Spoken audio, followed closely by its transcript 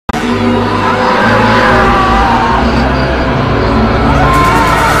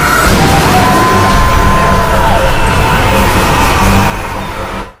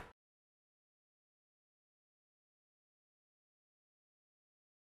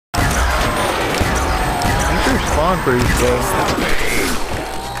spawn pretty slow.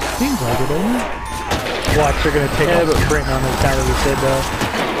 Seems like it, doesn't it? Watch, they're gonna take off sprinting on this tower we said though.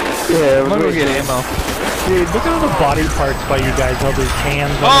 Yeah, I'm gonna get ammo. Dude, look at all the body parts by you guys, all those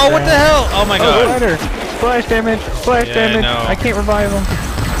hands. Oh, what the hell? Oh my god. Spider! Flash damage! Flash damage! No. I can't revive him.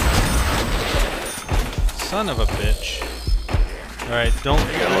 Son of a bitch. Alright, don't.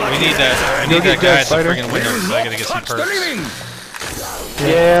 We need that. I need that guy at the friggin' window, so I gotta get some perks.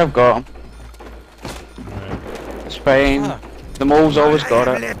 Yeah, I've got him. It's fine. Ah. The mole's always got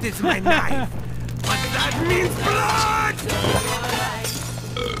it. Left is my knife, but that means blood.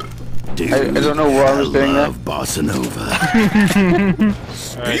 I don't know what I was doing there. Bossa Nova.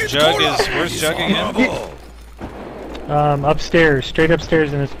 Alright, Jug is. Where's Jug again? Upstairs, straight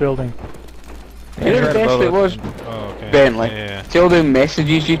upstairs in this building. You know the best it was, Oh, okay. Bentley? Yeah. See all the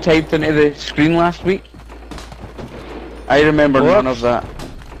messages you typed into the screen last week? I remember none of that.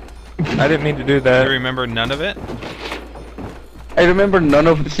 I didn't mean to do I that. remember none of it? I remember none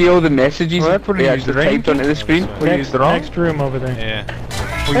of see all the messages Well, that's what you you actually used typed onto the screen? We used the wrong. Next room over there. Yeah.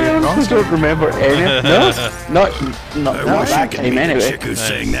 I honestly don't remember any. No, not that time anyway. Chick who's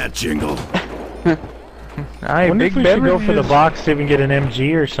saying that jingle. I wonder if we should go for the box so we can get an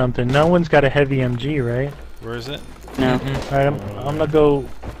MG or something. No one's got a heavy MG, right? Where is it? No. Alright, I'm gonna go.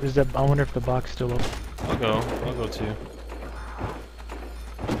 Is that? I wonder if the box is still open. I'll go too.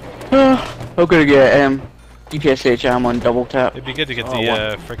 I'm gonna get DPSH ammo on double tap. It'd be good to get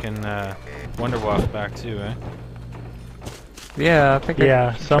the frickin' Wonder Waff back too, eh? Yeah, I think.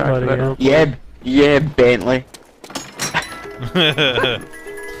 Yeah, somebody. Yeah. Yeah, Bentley.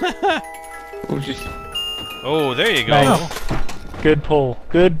 We'll just. Oh, there you go. Nice. Good pull.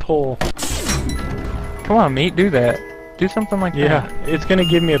 Good pull. Come on, mate, do that. Do something like Yeah, that. it's gonna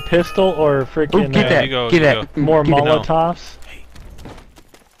give me a pistol or freaking Get that. you go, Get you that. more Get it. Molotovs.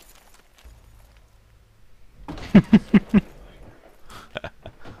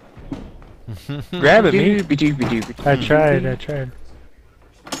 Grab it, mate. I tried.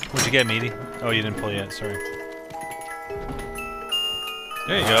 What'd you get, Meaty? Oh, you didn't pull yet. Sorry.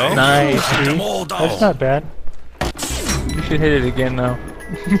 There you go. Nice. See? That's not bad. You should hit it again, though.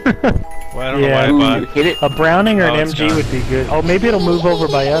 Well, I don't Yeah. know why I bought. Hit it. A Browning or Oh, an it's MG gone. would be good. Oh, maybe it'll move over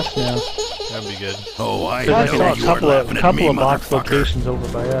by us now. That'd be good. Oh, I I know saw a you are couple laughing of at me, box motherfucker. locations over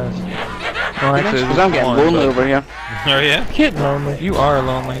by us. Well, actually, Because I'm getting one, lonely but over here. Oh yeah. Getting lonely. You are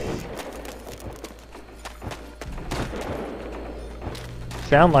lonely.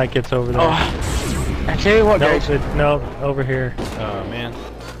 Sound like it's over there. Oh, I tell you what, no, guys. no, over here. Oh man.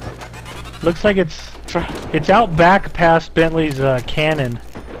 Looks like it's out back past Bentley's cannon.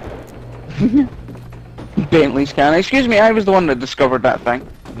 Bentley's cannon. Excuse me, I was the one that discovered that thing.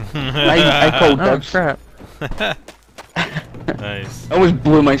 I called Oh, dibs. crap. Nice. I always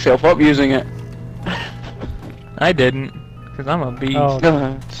blew myself up using it. I didn't. Because I'm a beast.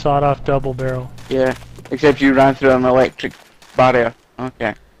 Oh, sawed off double barrel. Yeah, except you ran through an electric barrier.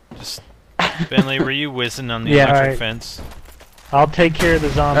 Okay. Just Bentley, were you whizzing on the Yeah, electric alright. fence? I'll take care of the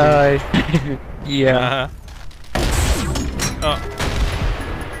zombies. Yeah. Oh,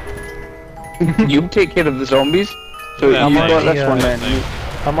 You take care of the zombies. So Yeah, you I'm got on this the, one then.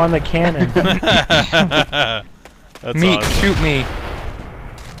 I'm on the cannon. that's Meat, awesome. shoot me.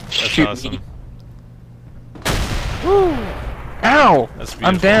 That's Shoot awesome. me. Ow! That's I'm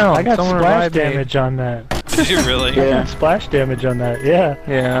beautiful. down. I got Someone splash revive me. damage on that. Did you really? Yeah. Splash damage on that. Yeah.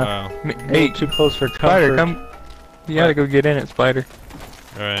 Yeah. Wow. Hey, Mate, too close for Spider, comfort. come. You gotta go get in it, Spider.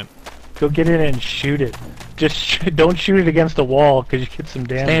 Alright. Go get in and shoot it. Just don't shoot it against the wall because you get some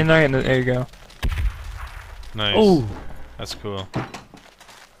damage. Stand right in the. There you go. Nice. Oh, That's cool.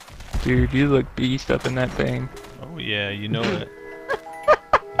 Dude, you look beast up in that thing. Oh yeah, you know it.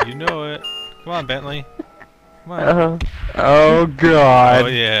 You know it. Come on, Bentley. Come on. Oh god. Oh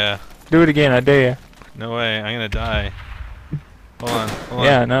yeah. Do it again, I dare you. No way, I'm gonna die. Hold on, hold on.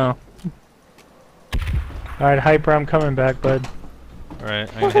 Yeah, no. alright, Hyper, I'm coming back, bud.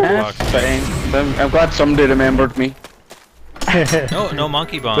 Alright, I'm gonna hit the box. Fine. I'm glad somebody remembered me. No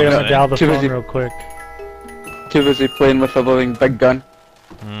monkey bombs. Wait, I'm gonna eh? dial the Too phone busy. real quick. Too busy playing with a living big gun.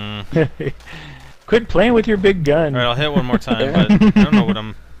 Mm. Quit playing with your big gun. Alright, I'll hit one more time, but I don't know what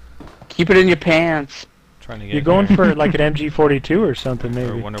I'm Keep it in your pants. trying to get. You're going here. for like an MG42 or something, Or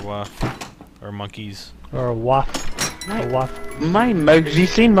maybe. Wonder Waff. Or monkeys. Or a waff. A waff. My mouse Have you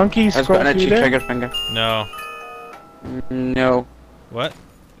seen monkeys has scroll got an through itchy there? trigger finger. No. No. What?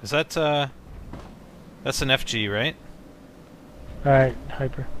 Is that that's an FG, right? Alright,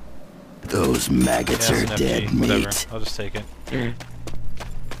 Hyper. Those maggots Yeah, are it's an dead FG. Whatever. meat. I'll just take it. Mm.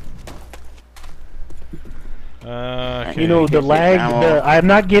 Okay. You know the Guess lag. ammo. I'm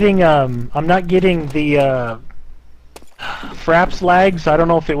not getting the Fraps lags, I don't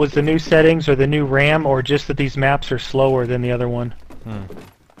know if it was the new settings or the new RAM or just that these maps are slower than the other one.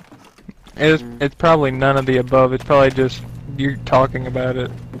 It's probably none of the above. It's probably just you talking about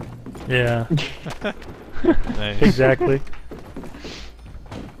it. Yeah. Nice. Exactly.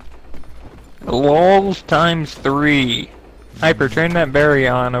 LOLs times 3. Hyper, turn that berry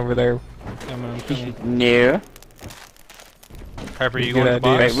on over there. No. Hyper, you Good going to the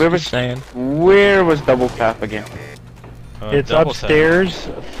idea. box? Where was Saying. Where was double tap again? It's double tap. upstairs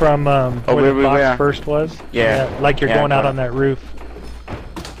from where where the we box were. first was. Yeah. Like you're Yeah, going out got on that roof.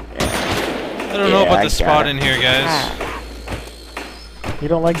 I don't know Yeah, about I the got spot it. in here, guys. You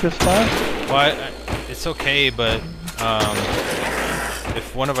don't like this spot? Well, it's okay, but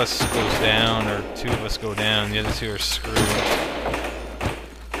if one of us goes down or two of us go down, the other two are screwed.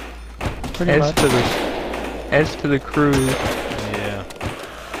 Pretty much. S to the crew. Yeah.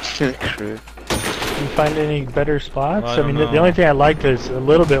 To the crew. Can you find any better spots? Well, I I mean, don't the only know. thing I liked is a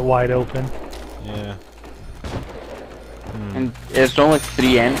little bit wide open. Yeah. And there's only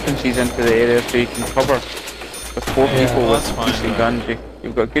 3 entrances into the area, so you can cover with 4 Yeah, people well, with that's fine, decent but- guns.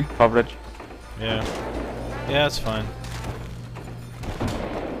 You've got good coverage. Yeah. Yeah, it's fine.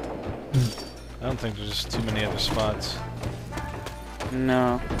 I don't think there's just too many other spots.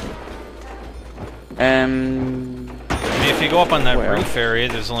 No. I mean, if you go up on that Where? roof area,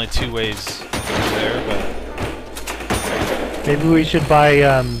 there's only 2 ways through there, but... Maybe we should buy,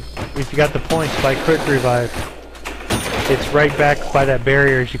 if you got the points, buy Quick Revive. It's right back by that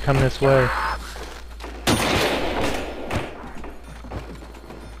barrier as you come this way.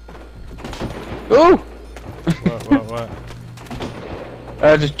 Oh! What?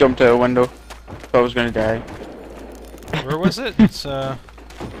 I just jumped out a window. Thought I was gonna die. Where was it? It's,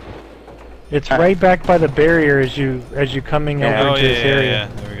 It's right back by the barrier as you coming Yeah. over oh, into yeah, this yeah, area. yeah.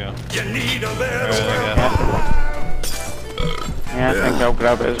 There we go. You need a Alright, little I got Yeah, I think I'll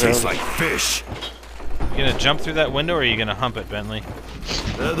grab it as Tastes well. like fish. it. You gonna jump through that window, or are you gonna hump it, Bentley?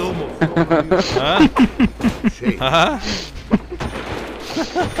 Huh? Huh?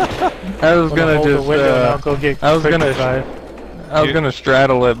 I was gonna hold the just, window and I'll go get I was Quick gonna- Revive. I was gonna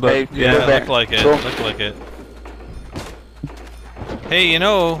straddle it, but Hey, Yeah, Go it back. looked like it. Go. Looked like it. Hey, you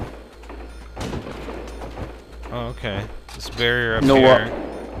know... Oh, okay. This barrier up Know here.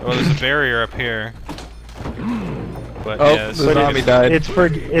 Oh, there's a barrier up here. But Oh, yeah, this the is- zombie died. It's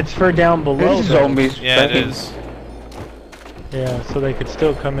for down below. This is though. zombies. Yeah, it is. Yeah, so they could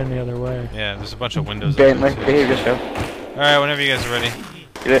still come in the other way. Yeah, there's a bunch of windows. up Bentley, there, too. behave yourself. Alright, whenever you guys are ready.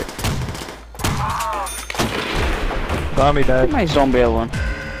 Get it. Zombie Leave died. my zombie alone.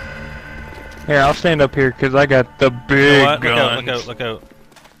 Here, I'll stand up here because I got the You know big what? guns. Look out.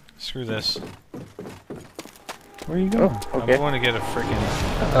 Screw this. Where are you going? Okay. I'm going to get a freaking...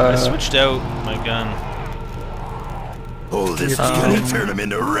 I switched out my gun. Oh, this is Um, gonna turn him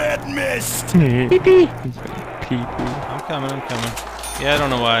into red mist. Pee-pee. I'm coming. Yeah, I don't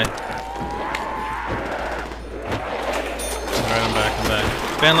know why. Alright, I'm back.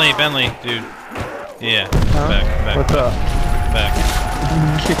 Bentley, dude. Yeah, back. What's up? Back.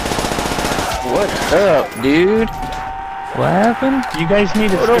 What's up, dude? What happened? You guys need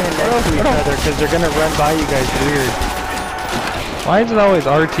to stand next to each other because they're gonna run by you guys weird. Why is it always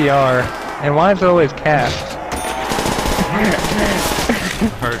RTR? And why is it always cast?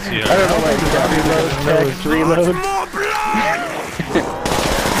 Hurts you. I don't know why you got me No, it's reload. More blood!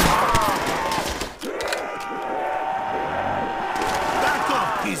 Back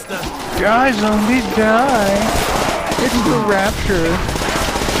off, Pista. Die, zombies, die! It's the rapture.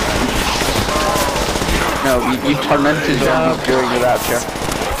 No, you turn into zombies during the rapture.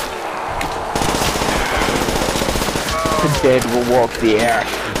 The dead will walk the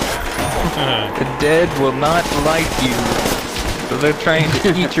earth. The dead will not like you. So they're trying to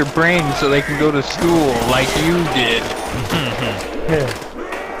eat your brains so they can go to school like you did. Yeah.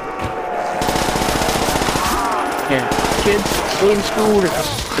 Yeah. Kids, stay in school.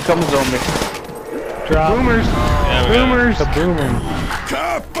 Become a zombie. Drop. Boomers! Yeah, we got Boomers! The boomer.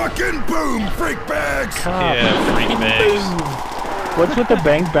 Car fucking boom, freak bags! Yeah, freak bags. What's with the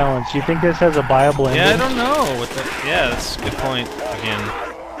bank balance? You think this has a viable ending? Yeah, I don't know. Yeah, that's a good point. Again,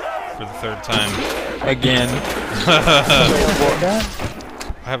 for the 3rd time. Again. I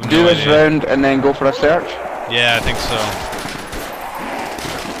have Do no this idea. round and then go for a search. Yeah, I think so.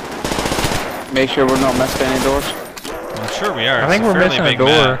 Make sure we're not missing any doors. I'm sure we are. I think It's we're fairly missing a big door.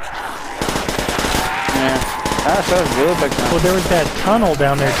 map. Yeah. That's a really big Well, map. there was that tunnel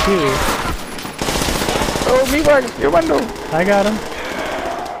down there too. Oh, me back, your window. I got him.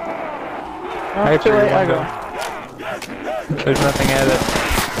 Oh, too late, I got. There's nothing at it.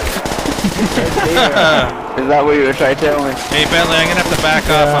 Is that what you were trying to tell me? Hey Bentley, I'm gonna have to back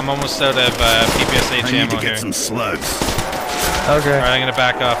off. I'm almost out of PPSH I need ammo to here. get some slugs. Okay. Alright, I'm gonna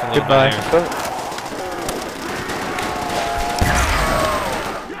back off a little Goodbye. bit here.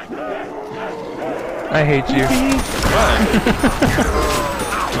 I hate you. What?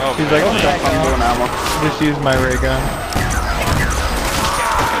 Oh, He's like, really? I'm doing ammo. just use my ray gun.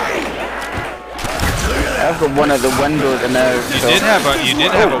 I've got one at the window to now. You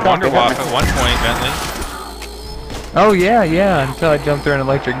did have a Wonder Waff at one point, Bentley. Oh yeah, yeah. Until I jumped through an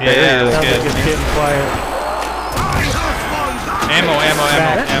electric barrier. Yeah, that's Sounds good. like it's getting quiet. Ammo.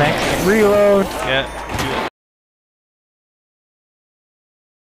 Max, reload. Yeah.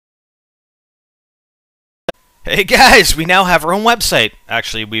 Hey guys, we now have our own website.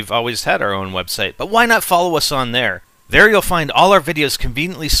 Actually, we've always had our own website, but why not follow us on there? There you'll find all our videos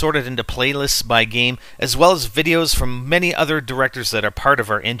conveniently sorted into playlists by game, as well as videos from many other directors that are part of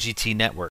our NGT network.